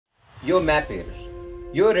यो म्याप हेर्नुस्।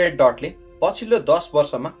 यो रेड डटले पछिल्लो 10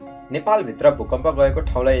 वर्षमा नेपालभित्र भूकम्प गएको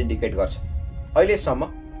ठाउँलाई इन्डिकेट गर्छ। अहिलेसम्म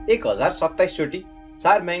 1027 चोटि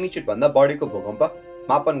 4 म्याग्निट्युड भन्दा बढीको भूकम्प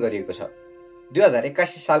मापन गरिएको छ।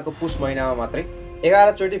 2081 सालको पुस महिनामा मात्रै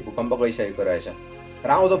 11 चोटि भूकम्प गइसकेको रहेछ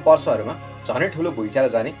र आउँदो वर्षहरूमा झनै ठुलो भुइँचालो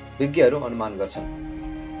जाने विज्ञहरू अनुमान गर्छन्।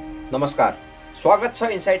 नमस्कार, स्वागत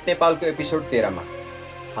छ इनसाइड नेपालको एपिसोड 13 मा।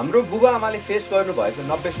 हाम्रो बुबा आमाले फेस गर्नुभएको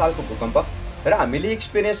 90 सालको भूकम्प र हामीले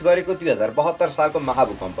एक्सपिरियन्स गरेको 2072 सालको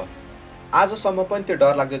महाभूकम्प। आजसम्म पनि त्यो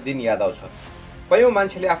डरलाग्दो दिन याद आउँछ। कयौं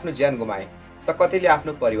मान्छेले आफ्नो ज्यान गुमाए त कतिले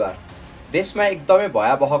आफ्नो परिवार। देशमा एकदमै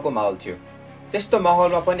भयावहको माहौल थियो। त्यस्तो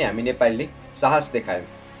माहौलमा पनि हामी नेपालीले साहस देखायौं,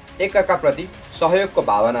 एकअर्काप्रति सहयोगको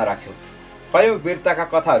भावना राख्यौं। कयौं वीरताका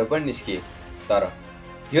कथाहरू पनि निस्किए। तर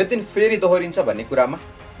यो दिन फेरि दोहोरिन्छ भन्ने कुरामा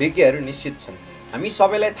विज्ञहरू निश्चित छन्। हामी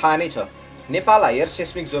सबैलाई थाहा नै छ, नेपाल हायर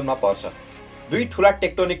सेस्मिक जोनमा पर्छ। दुई ठूला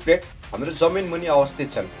टेक्टोनिक प्लेट हाम्रो जमिन मुनि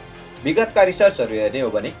अवस्थित छन्। विगतका रिसर्चहरू हेर्ने हो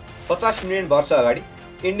भने 50 मिलियन वर्ष अगाडि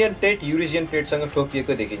इन्डियन प्लेट युरेसियन प्लेटसँग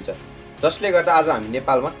ठोकिएको देखिन्छ, जसले गर्दा आज हामी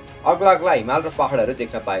नेपालमा अग्ला हिमाल र पहाडहरू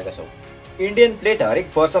देख्न पाएका छौँ। इन्डियन प्लेट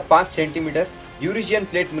हरेक वर्ष 5 सेन्टिमिटर युरेसियन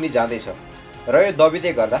प्लेट मुनि जाँदैछ र यो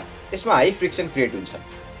दबिँदै गर्दा यसमा हाई फ्रिक्सन क्रिएट हुन्छ,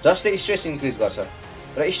 जसले स्ट्रेस इन्क्रिज गर्छ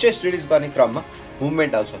र स्ट्रेस रिलिज गर्ने क्रममा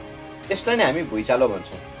मुभमेन्ट आउँछ। यसलाई नै हामी भुइँचालो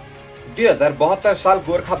भन्छौँ। 2072 साल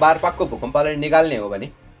गोर्खा बारपाकको भूकम्पलाई निकाल्ने हो भने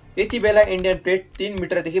त्यति बेला इन्डियन प्लेट 3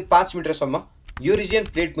 मिटरदेखि 5 मिटरसम्म यूरेशियन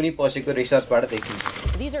प्लेट मुनि पसेको रिसर्चबाट देखिन्छ।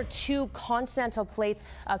 These are two continental plates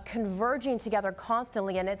converging together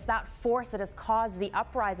constantly, and it's that force that has caused the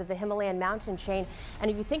uprise of the Himalayan mountain chain.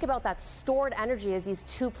 And if you think about that stored energy as these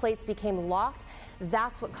two plates became locked,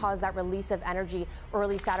 that's what caused that release of energy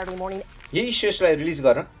early Saturday morning. यही स्ट्रेसलाई release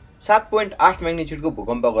गर्न 7.8 म्याग्निट्युडको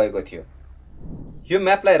भूकम्प गएको थियो। यो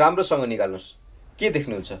म्यापलाई राम्रोसँग निकाल्नुस्। के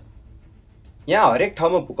देख्नुहुन्छ? यहाँ हरेक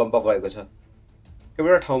ठाउँमा भूकम्प गएको छ।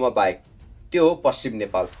 एउटा ठाउँमा बाहेक, त्यो हो पश्चिम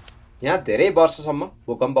नेपाल। यहाँ धेरै वर्षसम्म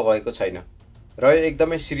भूकम्प गएको छैन र यो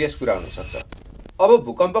एकदमै सिरियस कुरा हुन सक्छ। अब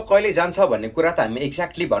भूकम्प कहिले जान्छ भन्ने कुरा त हामी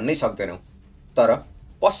एक्ज्याक्टली भन्नै सक्दैनौँ, तर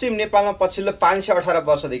पश्चिम नेपालमा पछिल्लो 518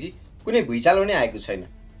 वर्षदेखि कुनै भुइँचालो नै आएको छैन।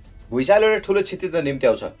 भुइँचालोले ठुलो क्षति त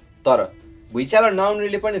निम्त्याउँछ, तर भुइँचालो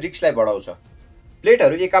नआउनेले पनि रिस्कलाई बढाउँछ।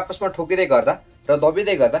 प्लेटहरू एक आपसमा ठोकिँदै गर्दा र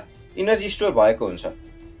दबिँदै गर्दा इनर्जी स्टोर भएको हुन्छ।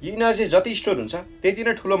 यो इनर्जी जति स्टोर हुन्छ त्यति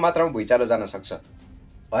नै ठुलो मात्रामा भुइँचालो जान सक्छ।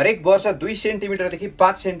 हरेक वर्ष 2 सेन्टिमिटरदेखि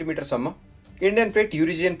 5 सेन्टिमिटरसम्म इन्डियन प्लेट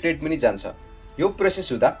युरेसियन प्लेट मुनि जान्छ। यो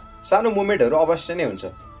प्रोसेस हुँदा सानो मुभमेन्टहरू अवश्य नै हुन्छ,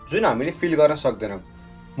 जुन हामीले फिल गर्न सक्दैनौँ।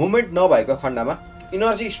 मुभमेन्ट नभएको खण्डमा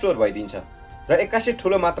इनर्जी स्टोर भइदिन्छ र एक्कासी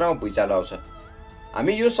ठुलो मात्रामा भुइँचालो आउँछ।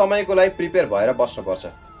 हामी यो समयको लागि प्रिपेयर भएर बस्नुपर्छ।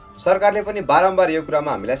 सरकारले पनि बारम्बार यो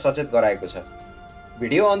कुरामा हामीलाई सचेत गराएको छ।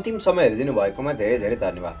 भिडियो अन्तिमसम्म हेरिदिनु भएकोमा धेरै धेरै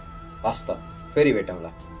धन्यवाद। हस्त फेरि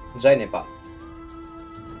भेटौँला। जय नेपाल।